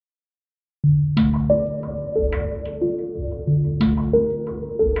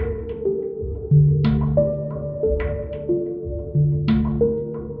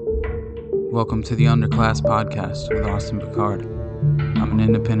Welcome to the Underclass Podcast with Austin Picard. I'm an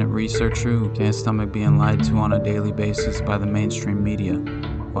independent researcher who can't stomach being lied to on a daily basis by the mainstream media,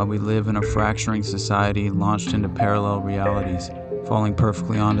 while we live in a fracturing society launched into parallel realities, falling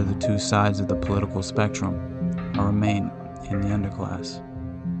perfectly onto the two sides of the political spectrum. I remain in the underclass.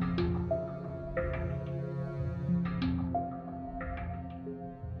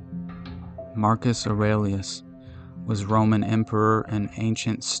 Marcus Aurelius was Roman emperor and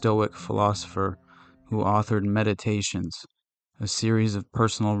ancient Stoic philosopher who authored Meditations, a series of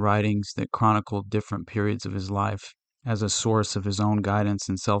personal writings that chronicled different periods of his life as a source of his own guidance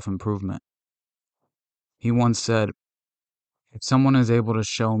and self-improvement. He once said, "If someone is able to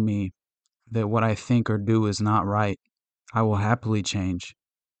show me that what I think or do is not right, I will happily change,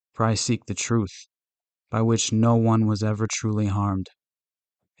 for I seek the truth, by which no one was ever truly harmed.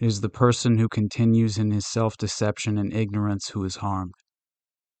 It is the person who continues in his self-deception and ignorance who is harmed."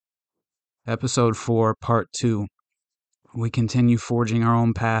 Episode 4, Part 2. We continue forging our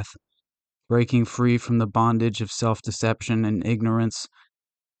own path, breaking free from the bondage of self-deception and ignorance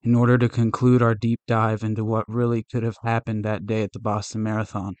in order to conclude our deep dive into what really could have happened that day at the Boston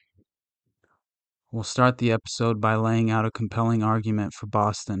Marathon. We'll start the episode by laying out a compelling argument for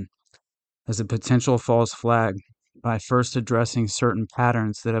Boston as a potential false flag by first addressing certain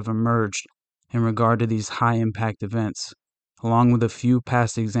patterns that have emerged in regard to these high-impact events, along with a few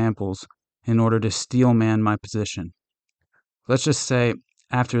past examples in order to steelman my position. Let's just say,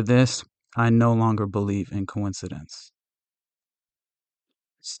 after this, I no longer believe in coincidence.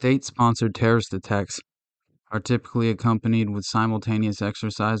 State-sponsored terrorist attacks are typically accompanied with simultaneous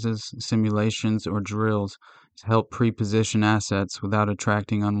exercises, simulations, or drills to help pre-position assets without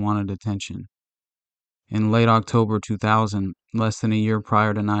attracting unwanted attention. In late October 2000, less than a year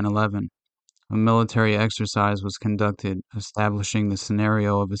prior to 9/11, a military exercise was conducted establishing the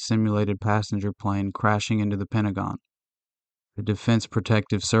scenario of a simulated passenger plane crashing into the Pentagon. The Defense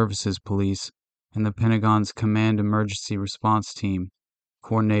Protective Services Police and the Pentagon's Command Emergency Response Team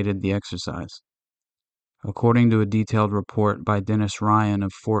coordinated the exercise. According to a detailed report by Dennis Ryan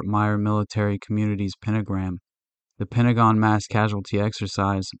of Fort Myer Military Communities Pentagram, the Pentagon mass casualty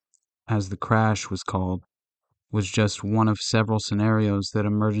exercise, as the crash was called, was just one of several scenarios that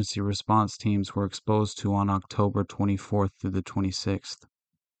emergency response teams were exposed to on October 24th through the 26th.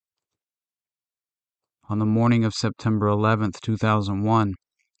 On the morning of September 11th, 2001,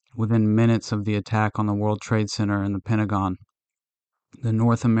 within minutes of the attack on the World Trade Center and the Pentagon, the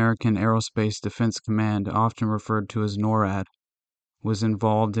North American Aerospace Defense Command, often referred to as NORAD, was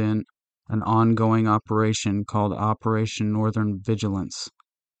involved in an ongoing operation called Operation Northern Vigilance,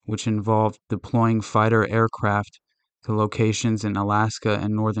 which involved deploying fighter aircraft to locations in Alaska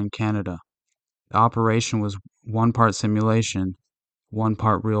and northern Canada. The operation was one part simulation, one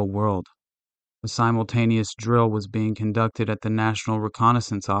part real world. A simultaneous drill was being conducted at the National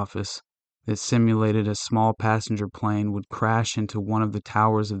Reconnaissance Office that simulated a small passenger plane would crash into one of the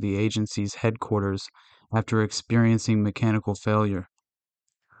towers of the agency's headquarters after experiencing mechanical failure.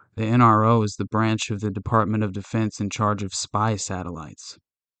 The NRO is the branch of the Department of Defense in charge of spy satellites.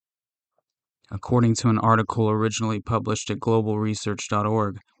 According to an article originally published at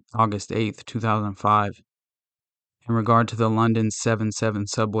globalresearch.org, August 8, 2005, in regard to the London 7/7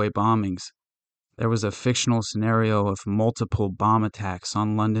 subway bombings, there was a fictional scenario of multiple bomb attacks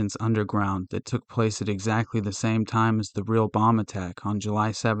on London's underground that took place at exactly the same time as the real bomb attack on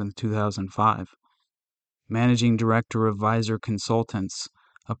July 7, 2005. Managing Director of Visor Consultants,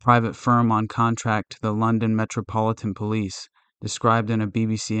 a private firm on contract to the London Metropolitan Police, described in a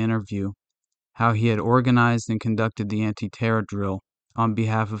BBC interview how he had organized and conducted the anti-terror drill on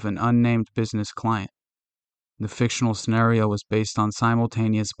behalf of an unnamed business client. The fictional scenario was based on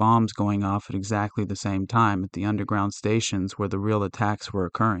simultaneous bombs going off at exactly the same time at the underground stations where the real attacks were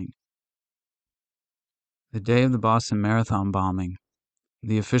occurring. The day of the Boston Marathon bombing,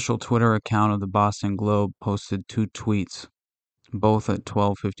 the official Twitter account of the Boston Globe posted two tweets, both at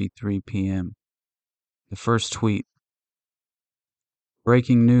 12:53 p.m. The first tweet: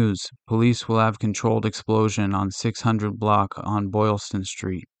 "Breaking news, police will have controlled explosion on 600 block on Boylston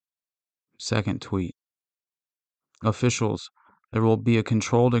Street." Second tweet: "Officials, there will be a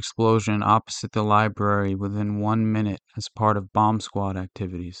controlled explosion opposite the library within 1 minute as part of bomb squad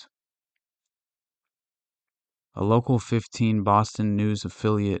activities." A local 15 Boston News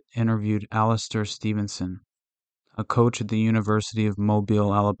affiliate interviewed Alistair Stevenson, a coach at the University of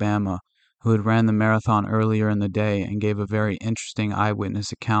Mobile, Alabama, who had ran the marathon earlier in the day and gave a very interesting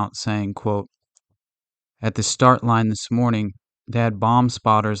eyewitness account saying, quote, "At the start line this morning, they had bomb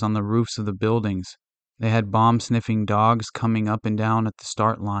spotters on the roofs of the buildings. They had bomb-sniffing dogs coming up and down at the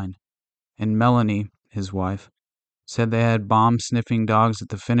start line. and Melanie, his wife, said they had bomb-sniffing dogs at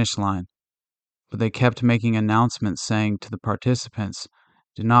the finish line, but they kept making announcements saying to the participants,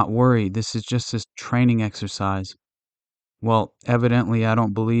 "Do not worry, this is just a training exercise." Well, evidently I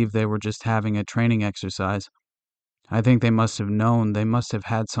don't believe they were just having a training exercise. I think they must have known, they must have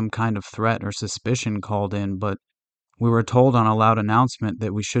had some kind of threat or suspicion called in, but we were told on a loud announcement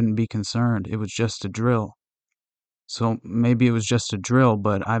that we shouldn't be concerned, it was just a drill. So maybe it was just a drill,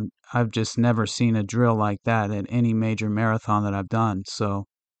 but I've just never seen a drill like that at any major marathon that I've done. So,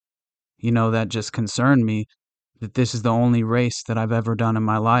 that just concerned me that this is the only race that I've ever done in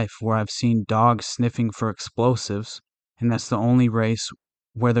my life where I've seen dogs sniffing for explosives, and that's the only race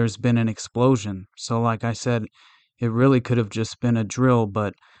where there's been an explosion. So like I said, it really could have just been a drill,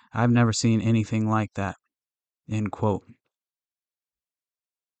 but I've never seen anything like that. End quote.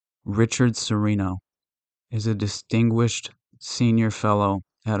 Richard Serino is a distinguished senior fellow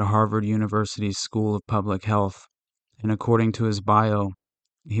at Harvard University's School of Public Health, and according to his bio,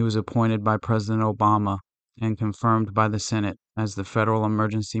 he was appointed by President Obama and confirmed by the Senate as the Federal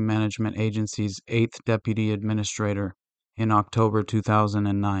Emergency Management Agency's 8th Deputy Administrator in October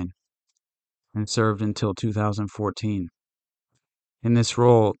 2009, and served until 2014. In this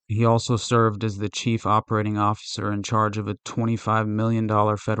role, he also served as the Chief Operating Officer in charge of a $25 million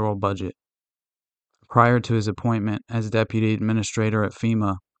federal budget. Prior to his appointment as Deputy Administrator at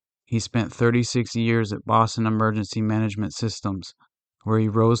FEMA, he spent 36 years at Boston Emergency Management Systems, where he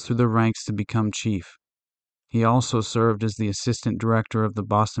rose through the ranks to become chief. He also served as the Assistant Director of the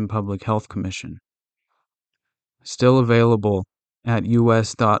Boston Public Health Commission. Still available at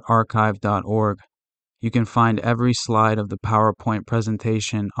us.archive.org, you can find every slide of the PowerPoint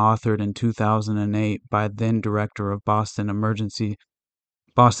presentation authored in 2008 by then Director of Boston's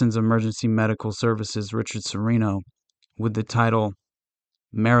Emergency Medical Services, Richard Serino, with the title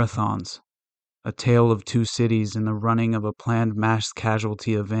Marathons, A Tale of Two Cities in the Running of a Planned Mass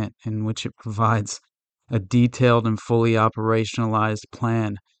Casualty Event, in which it provides a detailed and fully operationalized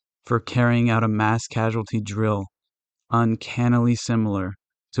plan for carrying out a mass casualty drill, uncannily similar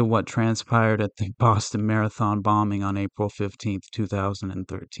to what transpired at the Boston Marathon bombing on April 15,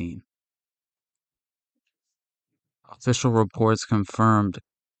 2013. Official reports confirmed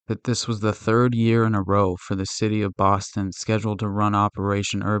that this was the third year in a row for the city of Boston scheduled to run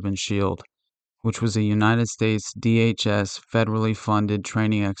Operation Urban Shield, which was a United States DHS federally funded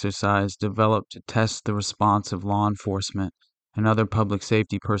training exercise developed to test the response of law enforcement and other public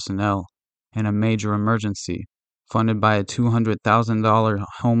safety personnel in a major emergency, funded by a $200,000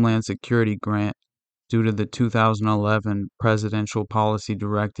 Homeland Security grant due to the 2011 Presidential Policy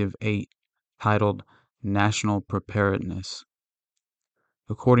Directive 8, titled National Preparedness.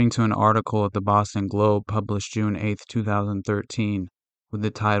 According to an article at the Boston Globe published June 8, 2013, with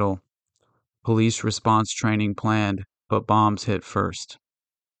the title, Police Response Training Planned, but Bombs Hit First.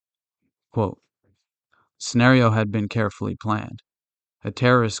 Quote, scenario had been carefully planned. A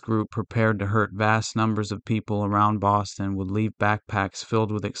terrorist group prepared to hurt vast numbers of people around Boston would leave backpacks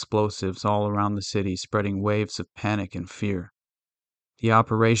filled with explosives all around the city, spreading waves of panic and fear. The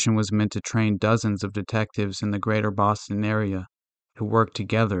operation was meant to train dozens of detectives in the greater Boston area to work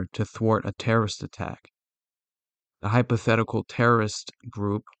together to thwart a terrorist attack. The hypothetical terrorist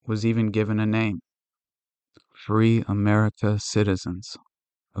group was even given a name, Free America Citizens,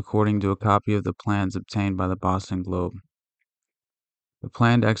 according to a copy of the plans obtained by the Boston Globe. The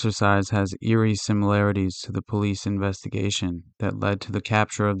planned exercise has eerie similarities to the police investigation that led to the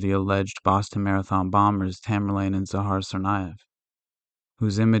capture of the alleged Boston Marathon bombers Tamerlane and Zahar Tsarnaev,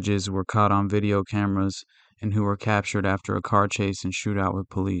 whose images were caught on video cameras and who were captured after a car chase and shootout with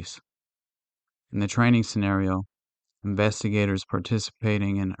police. In the training scenario, investigators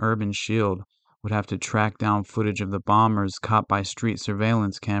participating in Urban Shield would have to track down footage of the bombers caught by street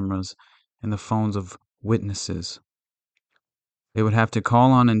surveillance cameras and the phones of witnesses. They would have to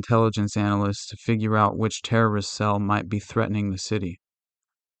call on intelligence analysts to figure out which terrorist cell might be threatening the city.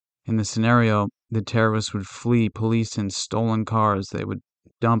 In the scenario, the terrorists would flee police in stolen cars they would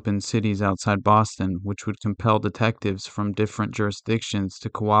dump in cities outside Boston, which would compel detectives from different jurisdictions to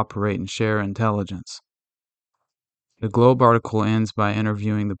cooperate and share intelligence. The Globe article ends by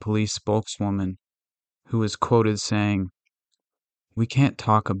interviewing the police spokeswoman, who is quoted saying, "We can't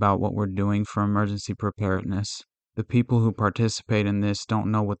talk about what we're doing for emergency preparedness. The people who participate in this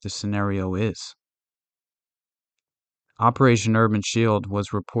don't know what the scenario is." Operation Urban Shield was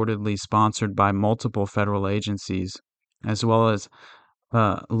reportedly sponsored by multiple federal agencies, as well as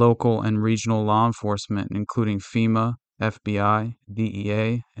local and regional law enforcement, including FEMA, FBI,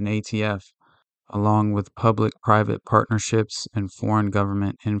 DEA, and ATF, along with public-private partnerships and foreign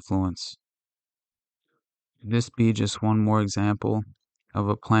government influence. Could this be just one more example of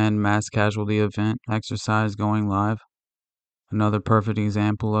a planned mass casualty event exercise going live? Another perfect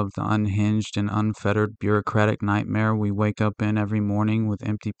example of the unhinged and unfettered bureaucratic nightmare we wake up in every morning with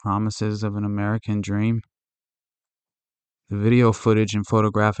empty promises of an American dream? The video footage and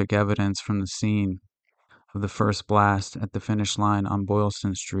photographic evidence from the scene of the first blast at the finish line on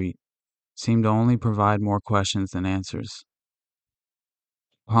Boylston Street seemed to only provide more questions than answers.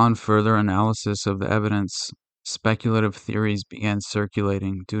 Upon further analysis of the evidence, speculative theories began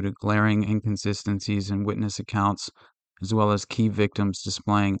circulating due to glaring inconsistencies in witness accounts, as well as key victims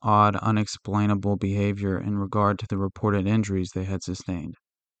displaying odd, unexplainable behavior in regard to the reported injuries they had sustained.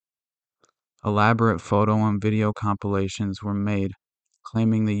 Elaborate photo and video compilations were made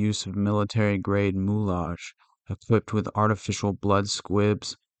claiming the use of military-grade moulage equipped with artificial blood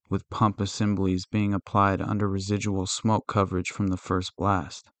squibs with pump assemblies being applied under residual smoke coverage from the first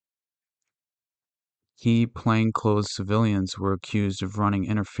blast. Key plainclothes civilians were accused of running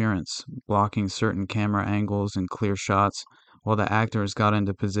interference, blocking certain camera angles and clear shots, while the actors got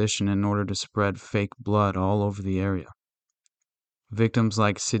into position in order to spread fake blood all over the area. Victims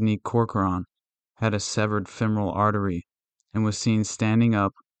like Sidney Corcoran had a severed femoral artery and was seen standing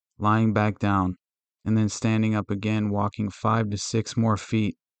up, lying back down, and then standing up again, walking 5 to 6 more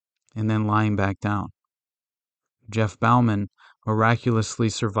feet, and then lying back down. Jeff Bauman miraculously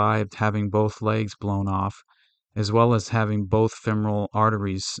survived having both legs blown off, as well as having both femoral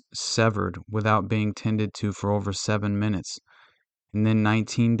arteries severed without being tended to for over 7 minutes. And then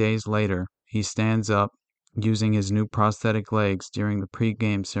 19 days later, he stands up using his new prosthetic legs during the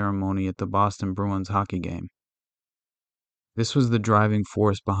pre-game ceremony at the Boston Bruins hockey game. This was the driving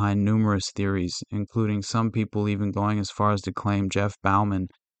force behind numerous theories, including some people even going as far as to claim Jeff Bauman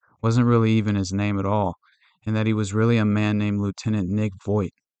wasn't really even his name at all, and that he was really a man named Lieutenant Nick Voigt,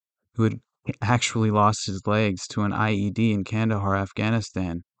 who had actually lost his legs to an IED in Kandahar,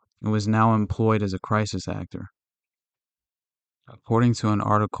 Afghanistan, and was now employed as a crisis actor. According to an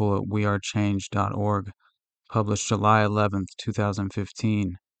article at wearechange.org, published July 11,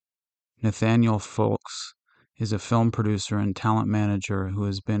 2015, Nathaniel Folks is a film producer and talent manager who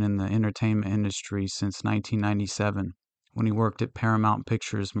has been in the entertainment industry since 1997, when he worked at Paramount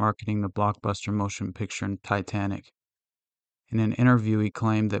Pictures marketing the blockbuster motion picture Titanic. In an interview, he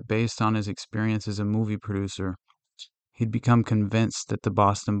claimed that based on his experience as a movie producer, he'd become convinced that the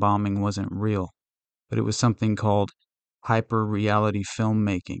Boston bombing wasn't real, but it was something called hyper-reality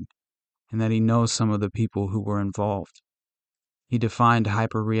filmmaking, and that he knows some of the people who were involved. He defined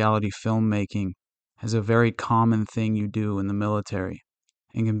hyper-reality filmmaking as a very common thing you do in the military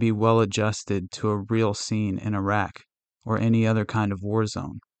and can be well adjusted to a real scene in Iraq or any other kind of war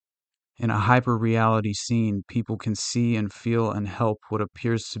zone. In a hyper-reality scene, people can see and feel and help what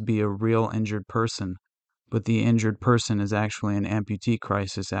appears to be a real injured person, but the injured person is actually an amputee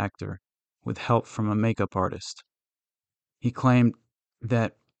crisis actor with help from a makeup artist. He claimed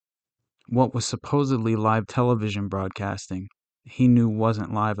that what was supposedly live television broadcasting, he knew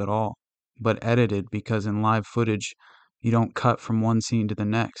wasn't live at all, but edited because in live footage, you don't cut from one scene to the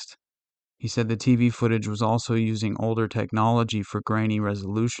next. He said the TV footage was also using older technology for grainy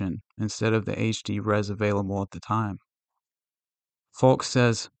resolution instead of the HD res available at the time. Folks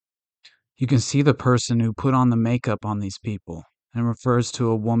says, you can see the person who put on the makeup on these people, and refers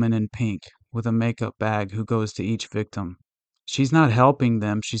to a woman in pink with a makeup bag who goes to each victim. She's not helping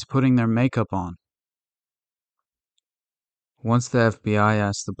them, she's putting their makeup on. Once the FBI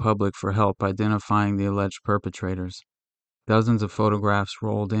asked the public for help identifying the alleged perpetrators, dozens of photographs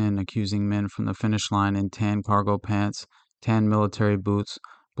rolled in accusing men from the finish line in tan cargo pants, tan military boots,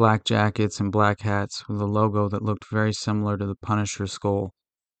 black jackets, and black hats with a logo that looked very similar to the Punisher's skull,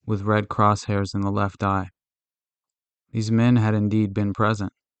 with red crosshairs in the left eye. These men had indeed been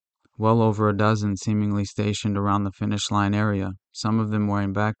present, well over a dozen seemingly stationed around the finish line area, some of them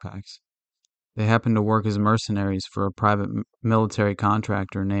wearing backpacks. They happened to work as mercenaries for a private military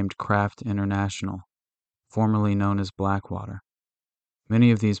contractor named Kraft International, formerly known as Blackwater.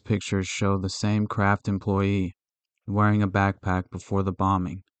 Many of these pictures show the same Kraft employee wearing a backpack before the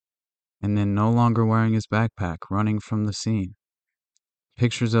bombing, and then no longer wearing his backpack, running from the scene.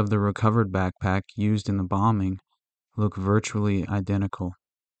 Pictures of the recovered backpack used in the bombing look virtually identical.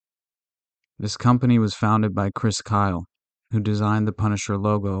 This company was founded by Chris Kyle, who designed the Punisher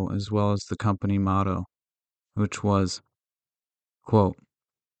logo as well as the company motto, which was, quote,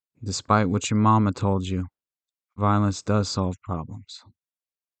 "Despite what your mama told you, violence does solve problems."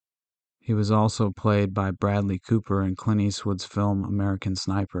 He was also played by Bradley Cooper in Clint Eastwood's film American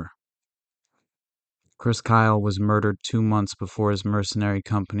Sniper. Chris Kyle was murdered 2 months before his mercenary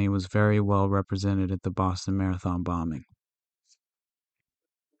company was very well represented at the Boston Marathon bombing.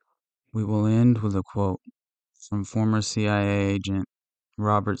 We will end with a quote from former CIA agent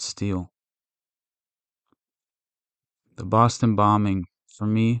Robert Steele. The Boston bombing, for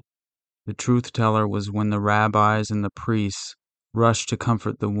me, the truth teller was when the rabbis and the priests rushed to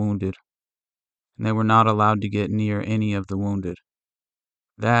comfort the wounded, and they were not allowed to get near any of the wounded.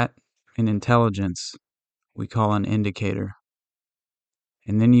 That, in intelligence, we call an indicator.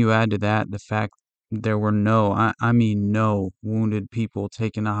 And then you add to that the fact there were no wounded people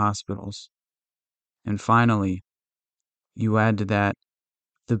taken to hospitals. And finally, you add to that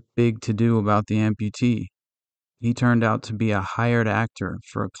the big to-do about the amputee. He turned out to be a hired actor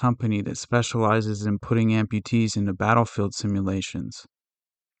for a company that specializes in putting amputees into battlefield simulations.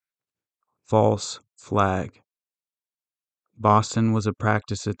 False flag. Boston was a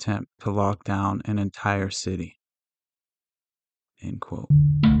practice attempt to lock down an entire city. End quote.